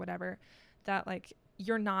racism or whatever, that like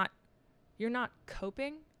you're not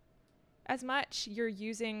coping as much. You're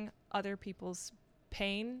using other people's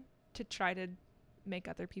pain to try to make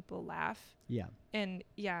other people laugh. Yeah. And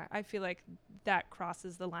yeah, I feel like that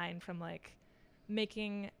crosses the line from like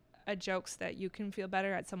making a jokes that you can feel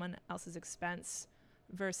better at someone else's expense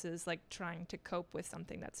versus like trying to cope with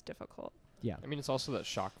something that's difficult. Yeah. I mean, it's also that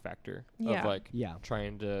shock factor Yeah. of like Yeah.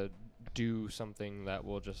 trying to do something that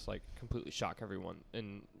will just like completely shock everyone.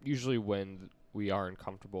 And usually when we are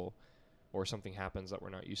uncomfortable or something happens that we're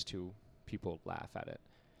not used to, people laugh at it.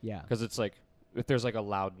 Yeah. Because it's like, if there's like a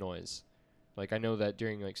loud noise, like I know that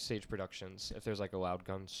during like stage productions, if there's like a loud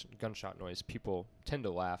gunshot noise, people tend to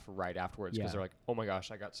laugh right afterwards because Yeah. they're like, oh my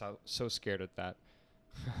gosh, I got so scared at that.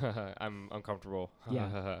 I'm uncomfortable.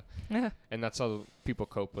 Yeah. And that's how people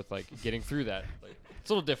cope with like getting through that. Like, it's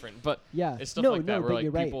a little different, but Yeah. it's stuff no, like no, that where but like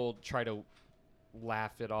you're right. people try to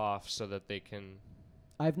laugh it off so that they can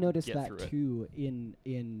I've noticed get that through it. too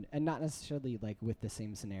in and not necessarily like with the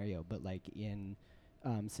same scenario, but like in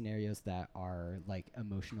scenarios that are like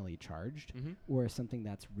emotionally charged Mm-hmm. or something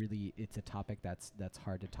that's really it's a topic that's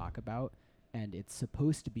hard to talk about and it's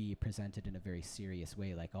supposed to be presented in a very serious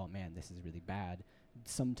way, like, oh man, this is really bad.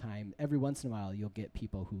 Sometime every once in a while you'll get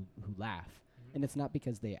people who laugh. Mm-hmm. And it's not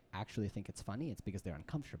because they actually think it's funny, it's because they're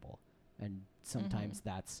uncomfortable. And sometimes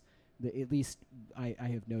that's at least I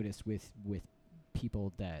have noticed with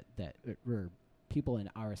people that or people in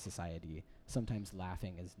our society, sometimes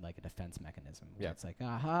laughing is like a defense mechanism. Where Yeah. it's like,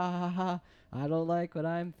 ah, ha, ha, ha, I don't like what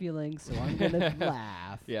I'm feeling, so I'm gonna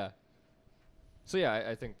laugh. Yeah. So yeah,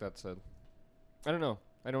 I think that's a. I don't know.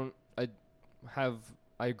 I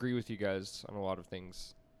agree with you guys on a lot of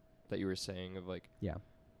things that you were saying of like. Yeah.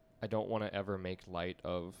 I don't want to ever make light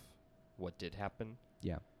of what did happen.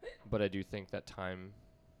 Yeah. But I do think that time,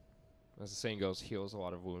 as the saying goes, heals a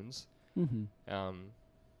lot of wounds. Mm-hmm. I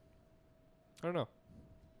don't know.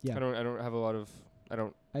 Yeah. I don't have a lot of.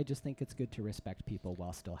 I just think it's good to respect people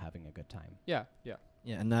while still having a good time. Yeah. Yeah.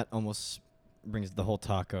 Yeah, and that almost brings the whole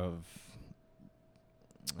talk of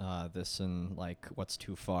this and like what's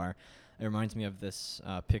too far. It reminds me of this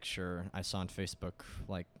picture I saw on Facebook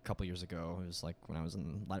like a couple years ago. It was like when I was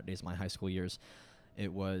in latter days of my high school years.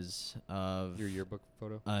 It was of Your yearbook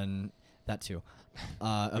photo. that too.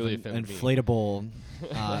 Really of an offended me. inflatable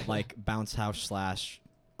like bounce house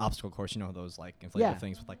 / obstacle course. You know those like inflatable Yeah.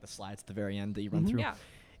 things with like the slides at the very end that you run Mhm. through. Yeah.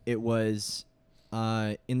 It was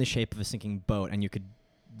in the shape of a sinking boat, and you could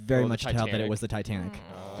very Oh, the much tell that it Titanic. was the Titanic.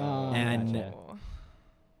 Oh, And- gotcha.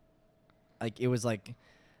 Like it was like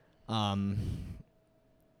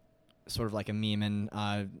sort of like a meme, and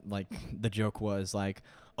like the joke was like,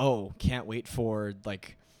 oh, can't wait for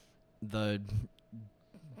like the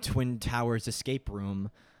Twin Towers escape room,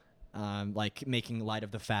 like making light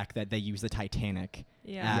of the fact that they use the Titanic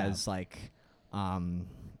Yeah. as like As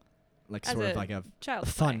sort of a like a Child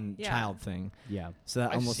fun play. Yeah. child thing. Yeah. So that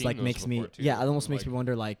I've almost seen like those makes me before, too, it almost makes like- me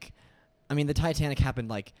wonder like, I mean the Titanic happened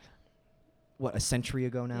like what, a century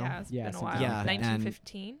ago now? Yeah, it's Yeah, been a something while. like that. Yeah, and-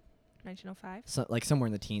 1915, 1905. So, like somewhere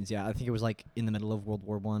in the teens, yeah. I think it was like in the middle of World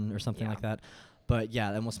War I or something Yeah. like that. But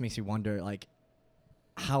yeah, that almost makes you wonder like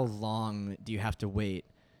how long do you have to wait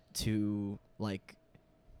to like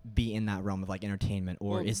be in that realm of like entertainment,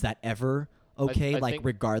 or Well, is that ever okay? I like think-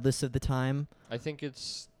 regardless of the time. I think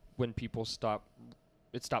it's when people stop.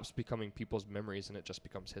 It stops becoming people's memories and it just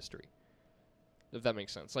becomes history. If that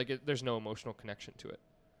makes sense. Like there's no emotional connection to it.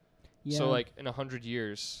 Yeah. So like in 100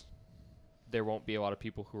 years, there won't be a lot of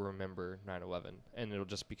people who remember 9/11, and it'll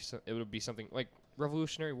just be it would be something like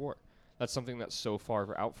Revolutionary War. That's something that's so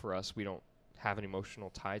far out for us. We don't have an emotional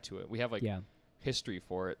tie to it. We have like yeah. history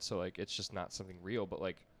for it, so like it's just not something real. But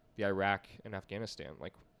like the Iraq and Afghanistan,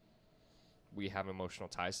 like we have emotional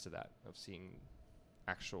ties to that of seeing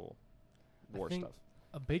actual I war think stuff.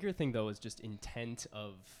 A bigger thing though is just intent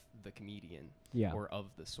of the comedian Yeah. or of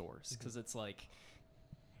the source, because it's like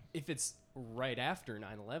if it's right after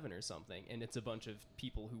 9/11 or something and it's a bunch of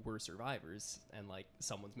people who were survivors and like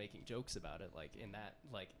someone's making jokes about it, like in that,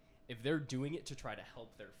 like if they're doing it to try to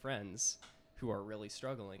help their friends who are really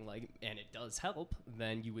struggling, like, and it does help,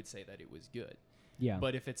 then you would say that it was good. Yeah.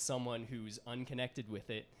 But if it's someone who's unconnected with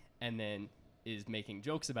it and then is making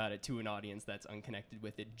jokes about it to an audience that's unconnected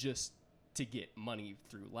with it just to get money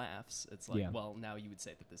through laughs, it's like, Yeah. well, now you would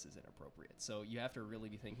say that this is inappropriate. So you have to really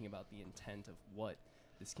be thinking about the intent of what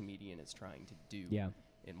this comedian is trying to do yeah.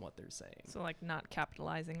 in what they're saying. So like not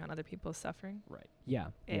capitalizing on other people's suffering. Right. Yeah.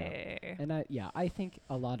 Yeah. Eh. And I think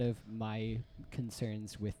a lot of my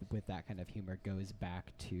concerns with that kind of humor goes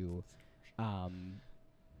back to,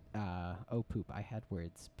 oh poop, I had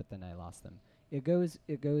words, but then I lost them. It goes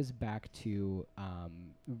back to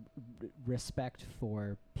respect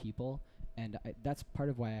for people, and that's part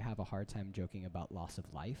of why I have a hard time joking about loss of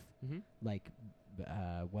life. Mm-hmm. Like,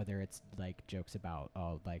 whether it's like jokes about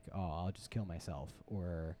I'll just kill myself,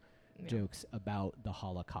 or Yeah. jokes about the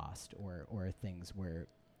Holocaust, or things where,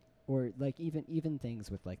 or like even things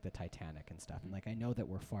with like the Titanic and stuff. And like I know that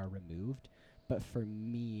we're far removed, but for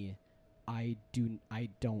me, I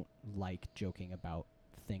don't like joking about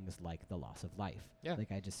things like the loss of life. Yeah.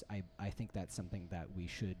 Like I think that's something that we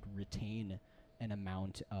should retain an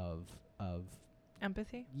amount of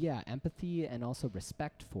Empathy. empathy and also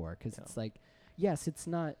respect for, because Yeah. it's like, yes, it's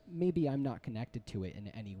not, maybe I'm not connected to it in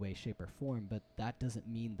any way, shape, or form, but that doesn't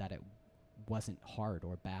mean that it wasn't hard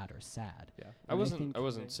or bad or sad. Yeah. And I think I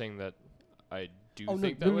wasn't saying that I do Oh,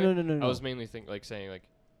 think no, that no, way. no, no, no, I was no. mainly saying like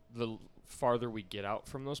the farther we get out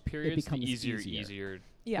from those periods, the becomes easier.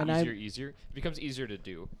 Yeah. And Easier. It becomes easier to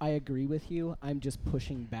do. I agree with you. I'm just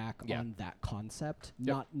pushing back Yeah. on that concept,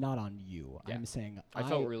 Yep. not on you. Yeah. I'm saying I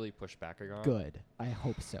felt really pushed back on it. good. I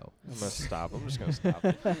hope so. I'm gonna stop. I'm just gonna stop.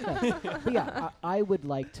 But yeah, I would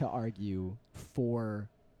like to argue for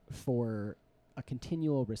a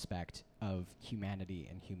continual respect of humanity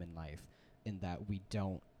and human life, in that we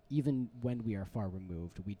don't, even when we are far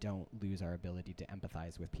removed, we don't lose our ability to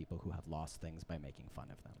empathize with people who have lost things by making fun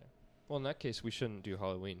of them. Well, in that case, we shouldn't do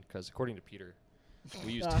Halloween because, according to Peter,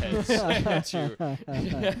 we used heads to.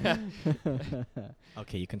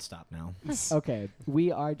 Okay, you can stop now. Okay,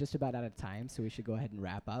 we are just about out of time, so we should go ahead and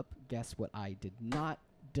wrap up. Guess what I did not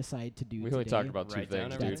decide to do We today? only talked about two Write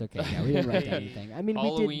down things, That's dude. okay. Yeah, we didn't write down anything. I mean, we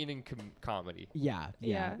did. Halloween and comedy. Yeah.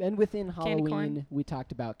 Yeah. And within Candy corn. Halloween, we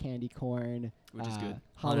talked about candy corn, Which is good.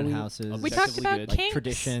 Haunted Halloween. houses. We talked Objectively about good. like kinks.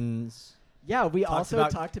 traditions. Yeah, we Talked also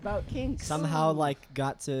about- talked about kinks. Somehow, like,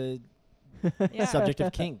 got to Yeah. subject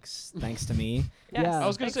of kinks, thanks to me. Yes. Yeah. I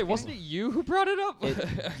was gonna Thanks, say, wasn't Kenny. it you who brought it up?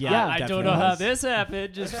 Yeah, I don't definitely know how was. this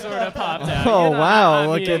happened. Just sort of popped out. Oh, you know, wow, I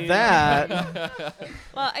look at mean- that.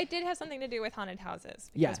 Well, I did have something to do with haunted houses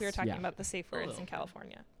because we were Yes, talking yeah. about the safe words Oh. in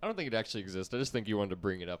California. I don't think it actually exists. I just think you wanted to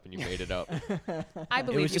bring it up and you made it up. I It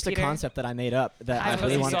believe was you, just a Peter. concept that I made up that I Because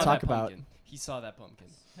really he want to saw talk that about. pumpkin. He saw that pumpkin.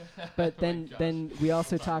 But Oh my then gosh. then we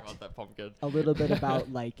also Talk talked about that pumpkin. a little bit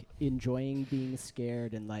about like enjoying being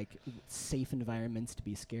scared and like safe environments to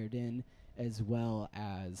be scared in, as well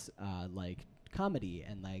as like comedy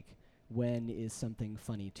and like when is something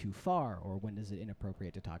funny too far or when is it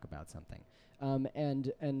inappropriate to talk about something.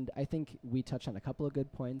 And I think we touched on a couple of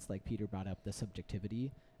good points, like Peter brought up the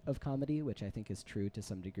subjectivity of comedy, which I think is true to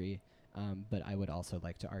some degree. But I would also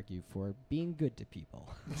like to argue for being good to people.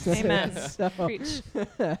 Amen. So, Preach.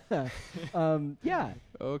 yeah,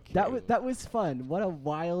 Okay. that was fun. What a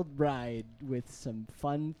wild ride with some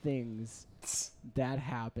fun things that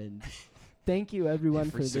happened. Thank you, everyone,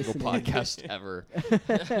 every for single listening. podcast ever.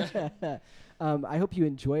 I hope you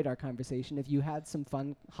enjoyed our conversation. If you had some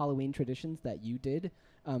fun Halloween traditions that you did,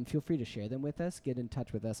 feel free to share them with us. Get in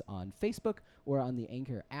touch with us on Facebook or on the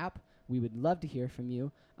Anchor app. We would love to hear from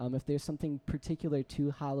you. If there's something particular to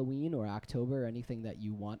Halloween or October or anything that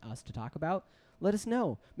you want us to talk about, let us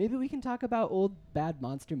know. Maybe we can talk about old bad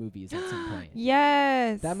monster movies at some point.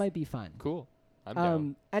 Yes. That might be fun. Cool. I'm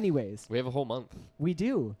down. Anyways, We have a whole month. we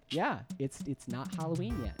do. Yeah, it's not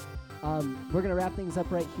Halloween yet. We're gonna wrap things up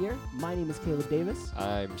right here. My name is Caleb Davis.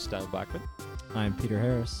 I'm Stalyon Blackman. I'm Peter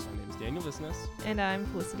Harris. My name's Daniel Visnes. And I'm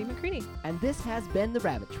Felicity McCready. And this has been The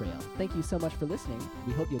Rabbit Trail. Thank you so much for listening.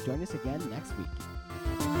 We hope you'll join us again next week.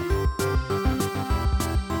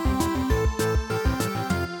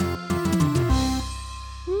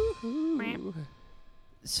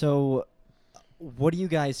 So, what do you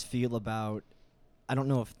guys feel about? I don't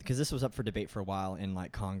know if because this was up for debate for a while in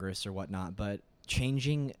like Congress or whatnot, but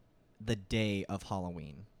changing the day of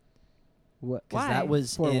Halloween. What? Because Why? that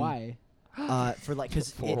was For in, why? for like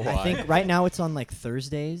because For I why? think right now it's on like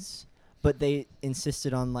Thursdays, but they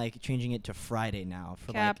insisted on like changing it to Friday now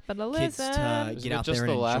for like kids Capitalism. to Isn't get it out just there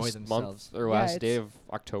the and enjoy last themselves. month or Yeah, last day it's-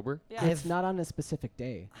 of October? Yeah. It's not on a specific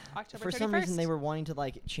day. October For 31st. some reason, they were wanting to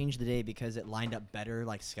like change the day because it lined up better,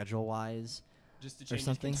 like schedule wise. Just to Or change it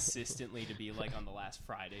something. consistently to be like on the last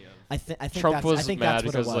Friday of. I think Trump that's, was I think mad that's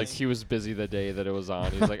what because it was. like he was busy the day that it was on.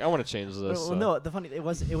 He's like, I want to change this. Well, no, the funny it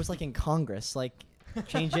was like in Congress, like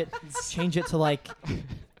change it to like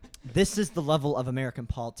this is the level of American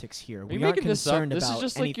politics here. Are We you aren't making this up? concerned This about is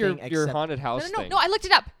just anything like your except haunted house No, thing. I looked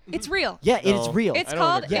it up. It's real. yeah, it is No. real. It's I don't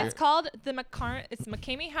called agree. it's called the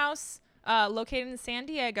McCamey House, located in San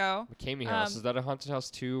Diego. McCamey House. Um, Is that a haunted house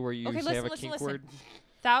too, where you okay, have a listen, kink listen. word?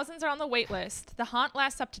 Thousands are on the wait list. The haunt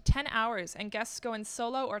lasts up to 10 hours, and guests go in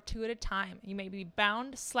solo or 2 at a time. You may be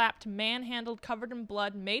bound, slapped, manhandled, covered in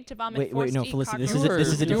blood, made to vomit. Wait, forced no, to eat Felicity, this cockroaches,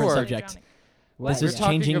 is a different or subject. drowning. What? This We're is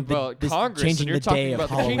talking changing about the, this Congress, changing and you're the day talking of about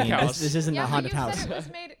the kink Halloween. house. This isn't Yeah, the but haunted you house. said it was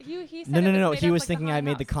made. He said No. it was made He up was like thinking the I haunted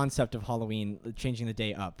made the house. concept of Halloween, changing the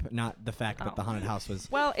day up, not the fact that Oh. the haunted house was.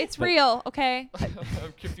 Well, it's But- real, okay? I'm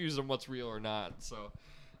confused on what's real or not. So.